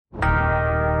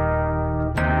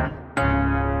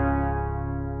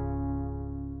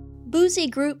Bluesy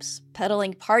groups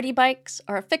pedaling party bikes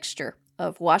are a fixture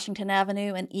of Washington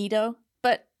Avenue and Edo,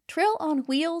 but Trill on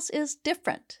Wheels is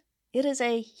different. It is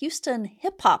a Houston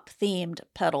hip-hop themed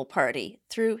pedal party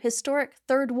through historic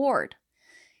 3rd Ward.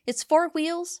 Its 4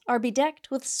 wheels are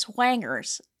bedecked with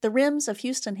swangers, the rims of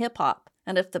Houston hip-hop,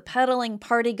 and if the pedaling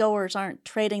partygoers aren't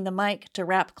trading the mic to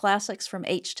rap classics from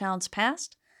H-Town's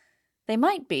past, they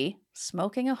might be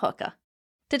smoking a hookah.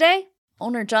 Today,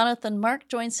 owner Jonathan Mark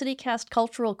joins CityCast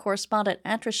cultural correspondent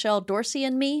Antrashell Dorsey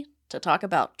and me to talk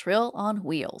about Trill on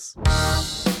Wheels.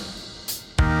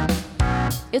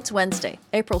 It's Wednesday,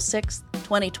 April 6th,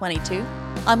 2022.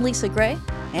 I'm Lisa Gray,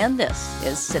 and this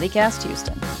is CityCast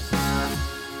Houston.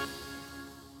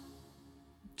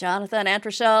 Jonathan,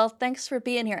 Antrashell, thanks for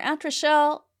being here.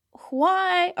 Antrashell,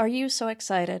 why are you so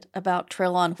excited about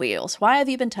Trill on Wheels? Why have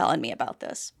you been telling me about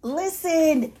this?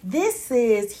 Listen, this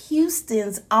is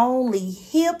Houston's only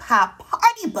hip-hop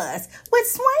party bus with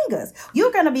swingers.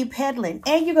 You're going to be pedaling,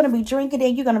 and you're going to be drinking,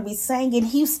 and you're going to be singing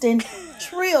Houston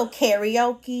Trill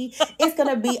karaoke. It's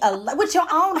going to be with your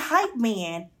own hype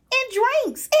man. And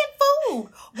drinks and food.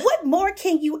 What more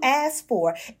can you ask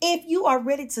for? If you are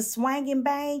ready to swing and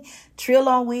bang, Trill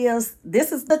on Wheels,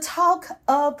 this is the talk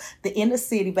of the inner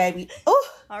city, baby. Ooh,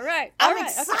 all right. I'm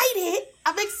excited. Okay.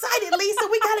 I'm excited, Lisa.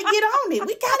 We got to get on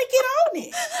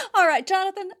it. All right,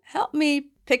 Jonathan, help me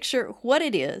picture what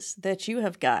it is that you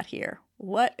have got here.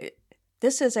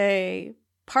 This is a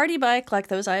party bike like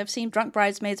those I have seen drunk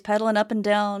bridesmaids pedaling up and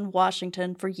down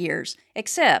Washington for years,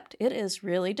 except it is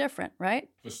really different, right?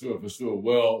 For sure.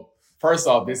 Well, first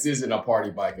off, this isn't a party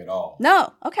bike at all.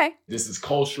 No, okay. This is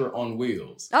culture on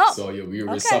wheels. Oh, so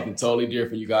we're something totally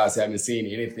different. You guys haven't seen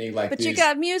anything like this. But you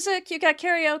got music, you got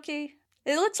karaoke.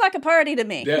 It looks like a party to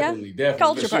me. Definitely.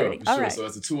 Culture party. For sure. Right. So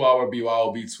it's a 2-hour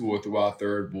BYOB tour through our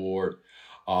 3rd Ward.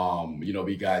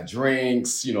 We got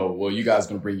drinks, you guys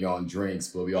gonna bring your own drinks,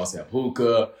 but we also have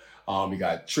hookah. We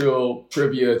got Trill,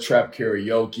 trivia, trap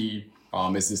karaoke.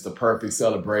 It's just the perfect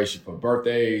celebration for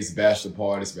birthdays, bachelor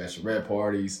parties, bachelorette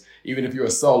parties. Even if you're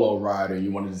a solo rider and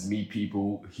you want to just meet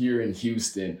people here in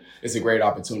Houston, it's a great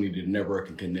opportunity to network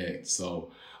and connect.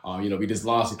 So, we just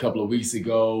launched a couple of weeks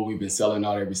ago. We've been selling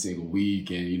out every single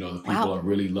week, and, the people are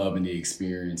really loving the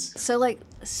experience. So,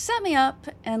 set me up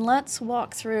and let's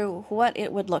walk through what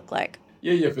it would look like.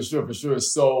 Yeah, for sure.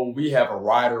 So we have a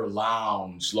rider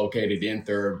lounge located in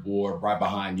 3rd Ward, right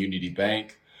behind Unity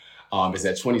Bank. It's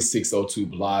at 2602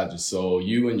 Bellagio. So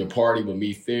you and your party will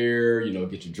meet there,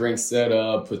 get your drinks set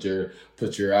up, put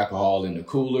your alcohol in the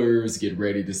coolers, get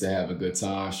ready just to have a good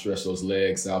time, stretch those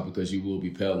legs out because you will be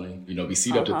pedaling. We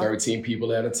seat up to 13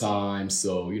 people at a time.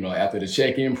 So, after the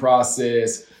check-in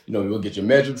process, you'll get your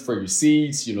measured for your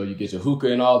seats, you get your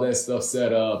hookah and all that stuff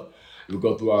set up. We'll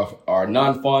go through our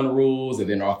non-fun rules and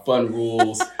then our fun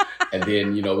rules, and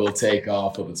then, we'll take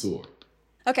off for the tour.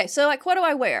 Okay, so, what do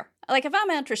I wear? If I'm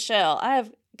Antrashell,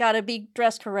 I've got to be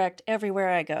dressed correct everywhere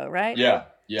I go, right? Yeah.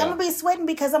 I'm going to be sweating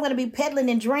because I'm going to be pedaling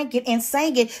and drinking and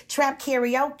singing trap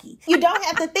karaoke. You don't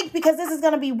have to think because this is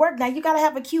going to be work. Now, you got to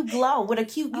have a cute glow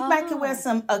with you might can wear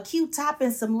a cute top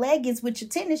and some leggings with your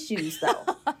tennis shoes,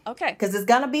 though. Okay. Because it's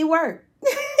going to be work.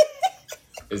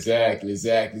 Exactly.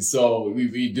 So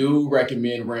we do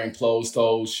recommend wearing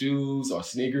closed-toed shoes or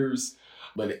sneakers,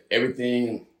 but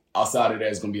everything outside of that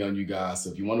is going to be on you guys.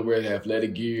 So if you want to wear the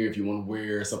athletic gear, if you want to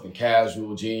wear something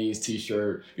casual, jeans,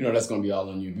 t-shirt, that's going to be all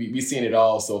on you. We've seen it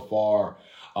all so far.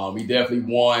 We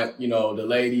definitely want, the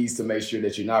ladies to make sure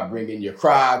that you're not bringing your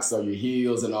Crocs or your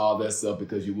heels and all that stuff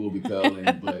because you will be pedaling.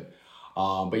 but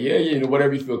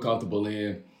whatever you feel comfortable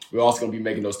in. We're also going to be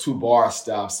making those 2 bar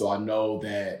stops. So I know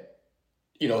that,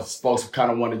 folks kind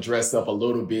of want to dress up a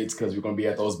little bit because we're going to be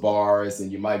at those bars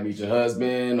and you might meet your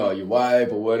husband or your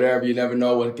wife or whatever. You never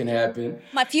know what can happen.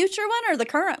 My future one or the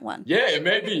current one? Yeah, it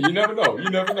may be. You never know. You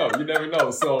never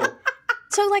know. So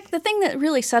the thing that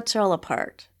really sets you all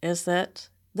apart is that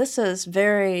this is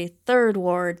very 3rd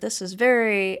Ward. This is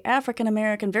very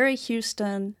African-American, very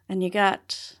Houston. And you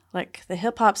got the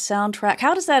hip-hop soundtrack.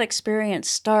 How does that experience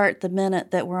start the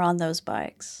minute that we're on those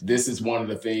bikes? This is one of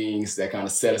the things that kind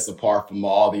of set us apart from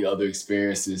all the other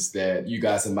experiences that you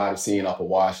guys might have seen off of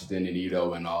Washington and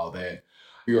Edo and all that.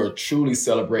 We are truly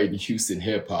celebrating Houston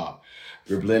hip-hop.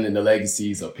 We're blending the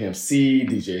legacies of Pimp C,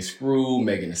 DJ Screw,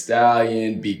 Megan Thee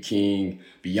Stallion, Big King,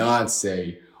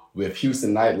 Beyonce, with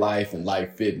Houston nightlife and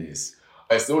life fitness.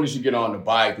 As soon as you get on the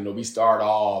bike, we start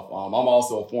off. I'm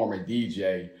also a former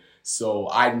DJ. So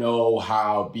I know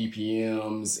how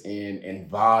BPMs and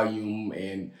volume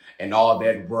and all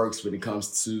that works when it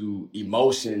comes to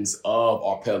emotions of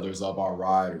our peddlers, of our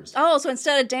riders. Oh, so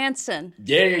instead of dancing.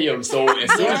 Yeah. So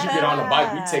as soon as you get on the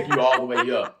bike, we take you all the way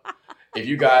up. if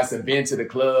you guys have been to the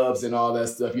clubs and all that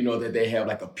stuff, you know that they have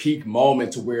like a peak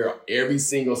moment to where every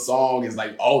single song is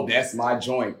like, oh, that's my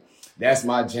joint. That's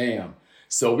my jam.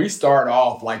 So we start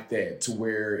off like that to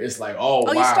where it's like, oh,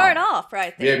 wow. You start off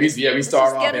right there. Yeah, we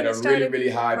start off at a really, really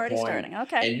high point. Starting.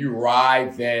 Okay. And you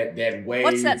ride that wave.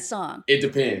 What's that song? It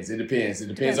depends. It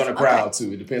depends on the crowd,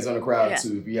 too. It depends on the crowd,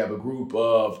 too. If you have a group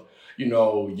of,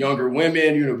 younger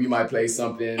women, we might play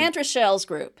something. Aunt Rochelle's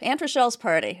group. Aunt Rochelle's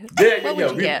party. Yeah. What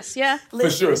would you guess? Yeah? For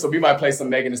sure. So we might play some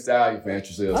Megan Thee Stallion for Aunt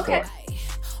Rochelle's party.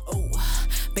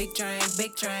 Big drink,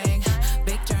 big drink,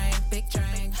 big drink, big drink.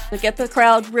 To get the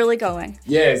crowd really going.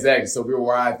 Yeah, exactly. So we'll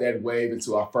ride that wave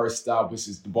into our first stop, which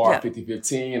is the bar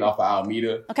 5015 off of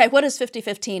Alameda. Okay, what is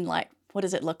 5015 like? What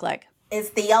does it look like? It's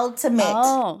the ultimate.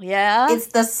 Oh, yeah? It's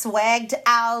the swagged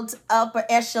out upper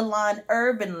echelon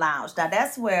urban lounge. Now,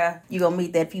 that's where you're going to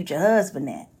meet that future husband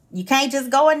at. You can't just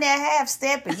go in there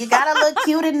half-stepping. You got to look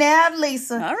cute in there,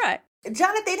 Lisa. All right.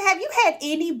 Jonathan, have you had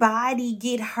anybody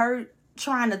get hurt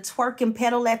trying to twerk and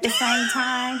pedal at the same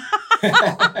time?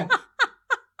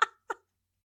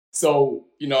 So,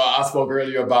 I spoke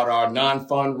earlier about our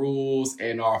non-fun rules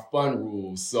and our fun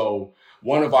rules. So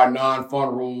one of our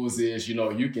non-fun rules is,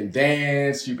 you can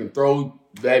dance, you can throw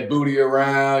that booty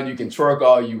around, you can twerk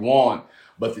all you want,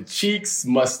 but the cheeks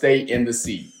must stay in the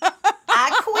seat.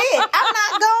 I quit. I'm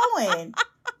not going.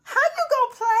 How you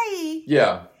gonna play?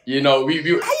 Yeah. How you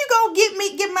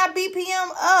gonna get my BPM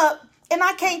up and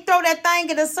I can't throw that thing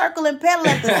in a circle and pedal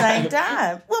at the same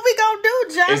time? What we gonna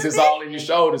do, Jonathan? It's just all in your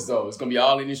shoulders, though. It's gonna be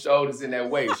all in your shoulders in that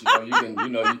waist. You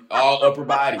can, all upper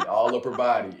body.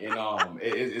 And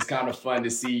it's kind of fun to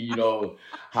see,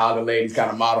 how the ladies kind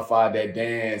of modified that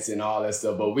dance and all that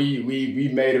stuff. But we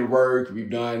made it work. We've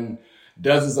done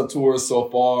dozens of tours so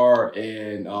far,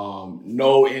 and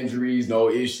no injuries, no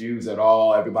issues at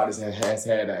all. Everybody has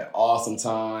had an awesome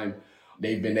time.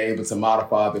 They've been able to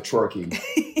modify the twerking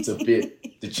to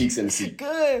fit the cheeks in the seat.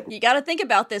 Good. You got to think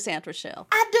about this, Aunt Rochelle.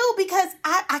 I do, because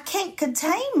I can't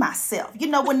contain myself.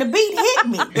 When the beat hit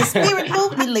me, the spirit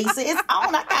moved me, Lisa. It's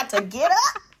on. I got to get up.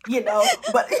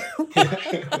 But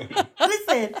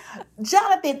listen,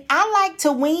 Jonathan, I like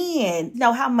to win.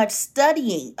 Know how much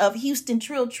studying of Houston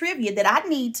Trill trivia that I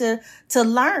need to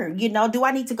learn. Do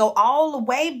I need to go all the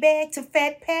way back to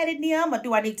Fat Pat and them, or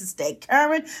do I need to stay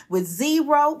current with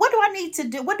Zero? What do I need to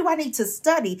do? What do I need to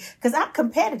study? Because I'm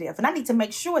competitive and I need to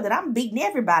make sure that I'm beating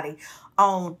everybody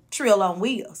on Trill on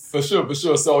Wheels. For sure.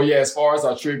 So yeah, as far as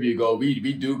our trivia go, we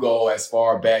do go as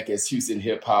far back as Houston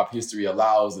hip hop history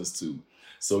allows us to.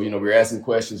 So, we're asking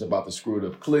questions about the Screwed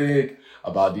Up Click,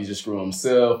 about DJ Screw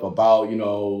himself, about,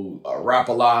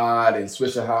 Rap-A-Lot and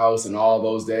Swisher House and all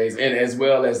those days, and as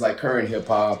well as like current hip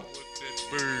hop.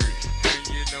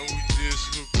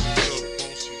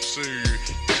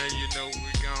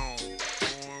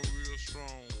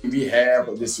 We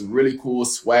have this really cool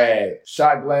swag: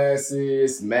 shot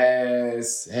glasses,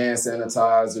 masks, hand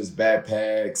sanitizers,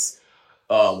 backpacks,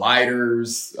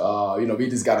 lighters, we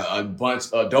just got a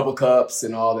bunch of double cups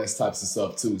and all that types of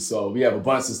stuff too. So we have a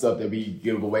bunch of stuff that we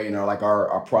give away in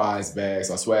our prize bags,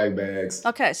 our swag bags.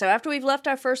 Okay, so after we've left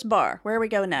our first bar, where we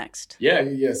go next?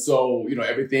 Yeah. So,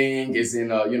 everything is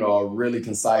in a really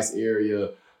concise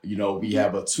area. We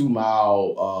have a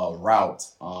 2-mile route.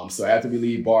 So after we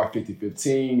leave bar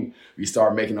 5015, we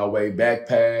start making our way back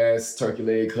past Turkey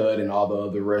Leg Hut and all the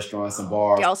other restaurants and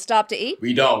bars. Y'all stop to eat?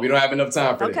 We don't have enough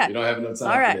time for that. We don't have enough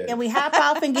time for that. Can we hop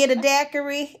off and get a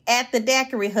daiquiri at the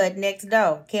daiquiri hut next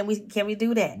door? Can we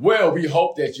do that? Well, we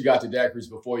hope that you got the daiquiris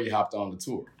before you hopped on the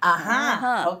tour.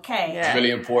 Okay. Yeah. It's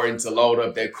really important to load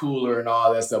up that cooler and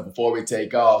all that stuff before we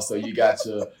take off, so you got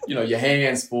your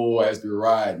hands full as we're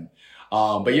riding.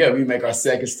 But yeah, we make our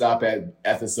second stop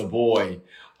at the Savoy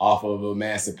off of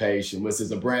Emancipation, which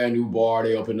is a brand new bar.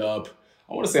 They opened up,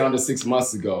 I want to say, under 6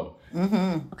 months ago.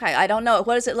 Mm-hmm. Okay, I don't know.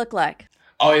 What does it look like?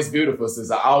 Oh, it's beautiful. So it's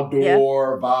an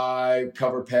outdoor vibe,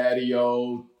 covered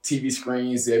patio, TV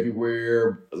screens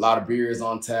everywhere, a lot of beers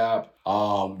on tap.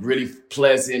 Really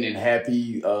pleasant and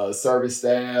happy service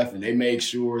staff, and they make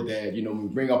sure that, when we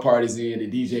bring our parties in, the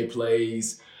DJ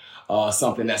plays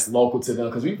something that's local to them,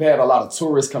 because we've had a lot of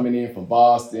tourists coming in from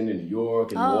Boston and New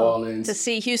York and New Orleans to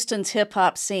see Houston's hip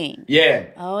hop scene. Yeah.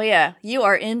 Oh yeah, you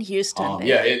are in Houston.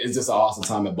 Yeah, it's just an awesome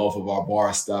time at both of our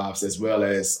bar stops as well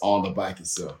as on the bike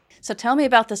itself. So tell me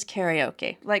about this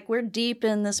karaoke. Like, we're deep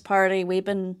in this party. We've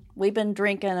been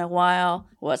drinking a while.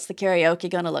 What's the karaoke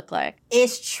gonna look like?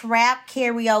 It's trap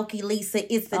karaoke,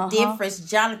 Lisa. It's the difference.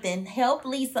 Jonathan, help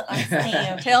Lisa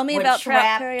understand. Tell me about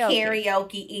trap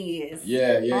karaoke is.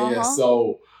 Yeah.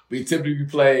 So we typically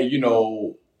play,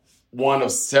 one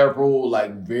of several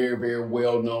like very, very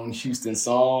well-known Houston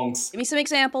songs. Give me some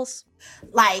examples.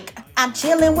 Like, I'm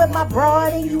chilling with my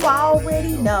broad and you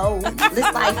already know. It's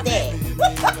like that.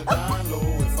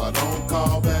 If I don't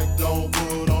call back, don't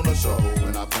put on a show.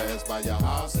 When I pass by your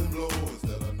house and blow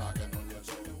instead of knocking on your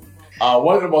show.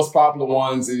 One of the most popular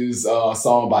ones is a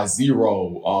song by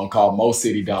Zero called Mo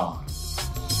City Don.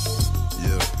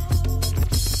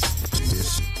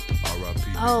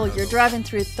 Oh, you're driving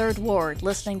through Third Ward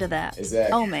listening to that.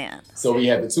 Exactly. Oh, man. So we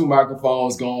have the two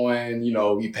microphones going,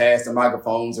 we pass the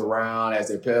microphones around as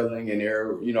they're pedaling and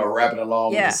they're, rapping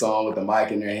along with the song with the mic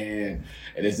in their hand.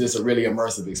 And it's just a really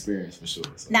immersive experience for sure.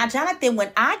 So. Now, Jonathan, when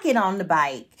I get on the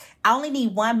bike, I only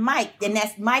need one mic, and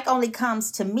that mic only comes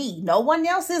to me. No one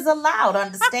else is allowed,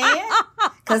 understand?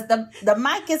 Because the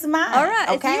mic is mine. All right.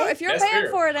 Okay? If you're paying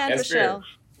for it, Aunt Rochelle.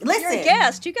 Listen, you're a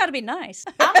guest. You got to be nice.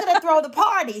 I'm going to throw the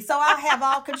party, so I'll have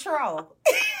all control.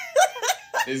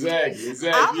 Exactly.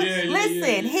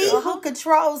 Listen, he who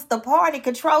controls the party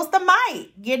controls the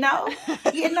mic,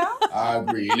 I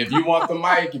agree. And if you want the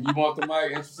mic,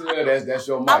 that's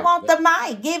your mic. I want the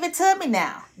mic. Give it to me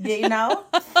now,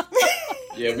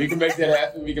 Yeah, we can make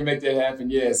that happen.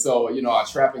 Yeah, so, our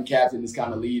trapping captain is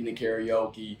kind of leading the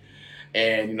karaoke.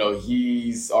 And,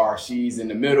 he's or she's in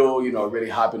the middle, really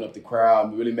hopping up the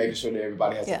crowd, really making sure that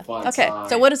everybody has a fun time. Okay,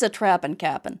 so what is a trapping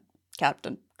captain?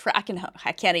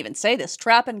 I can't even say this.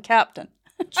 Trapping captain.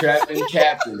 Trapping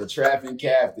captain, the trapping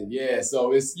captain. Yeah,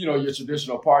 so it's, your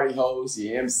traditional party host,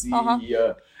 your MC,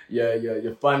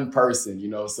 your fun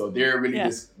person, so they're really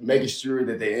just making sure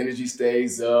that their energy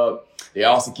stays up. They're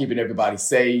also keeping everybody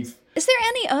safe. Is there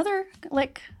any other,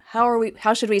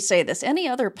 how should we say this? Any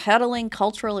other pedaling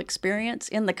cultural experience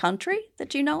in the country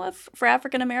that you know of for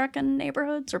African-American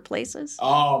neighborhoods or places?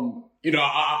 I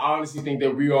honestly think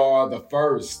that we are the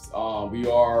first. We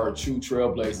are true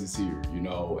trailblazers here,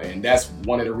 and that's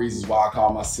one of the reasons why I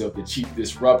call myself the chief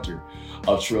disruptor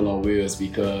of Trill on Wheels,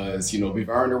 because, we've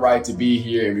earned the right to be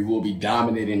here and we will be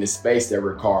dominating the space that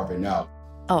we're carving out.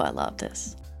 Oh, I love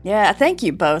this. Yeah, thank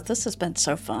you both. This has been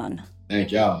so fun.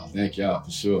 Thank y'all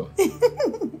for sure.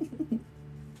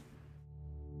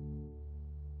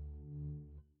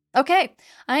 Okay,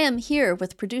 I am here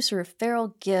with producer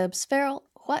Farrell Gibbs. Farrell,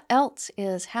 what else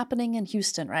is happening in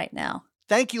Houston right now?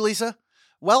 Thank you, Lisa.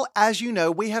 Well, as you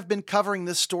know, we have been covering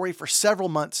this story for several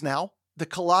months now. The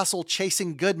colossal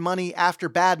chasing good money after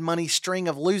bad money string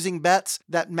of losing bets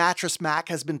that Mattress Mac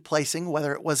has been placing,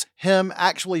 whether it was him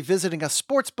actually visiting a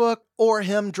sports book or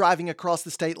him driving across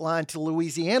the state line to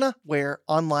Louisiana, where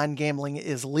online gambling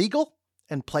is legal,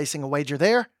 and placing a wager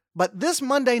there. But this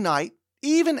Monday night,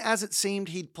 even as it seemed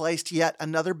he'd placed yet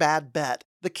another bad bet,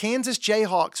 the Kansas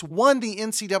Jayhawks won the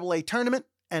NCAA tournament,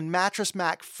 and Mattress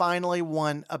Mac finally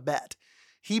won a bet.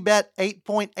 He bet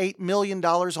 $8.8 million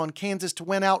on Kansas to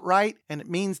win outright, and it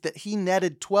means that he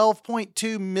netted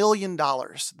 $12.2 million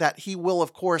that he will,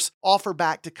 of course, offer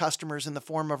back to customers in the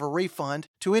form of a refund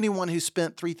to anyone who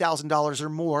spent $3,000 or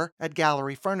more at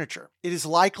Gallery Furniture. It is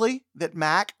likely that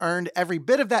Mac earned every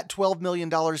bit of that $12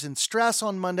 million in stress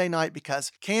on Monday night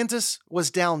because Kansas was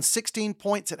down 16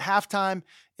 points at halftime.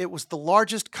 It was the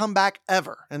largest comeback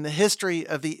ever in the history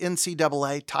of the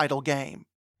NCAA title game.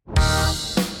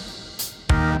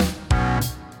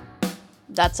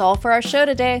 That's all for our show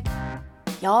today.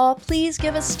 Y'all, please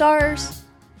give us stars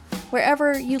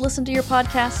wherever you listen to your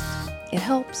podcast. It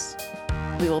helps.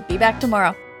 We will be back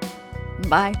tomorrow.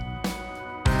 Bye.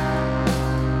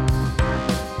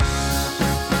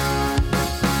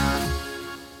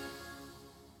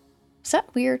 Is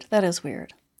that weird? That is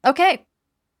weird. Okay,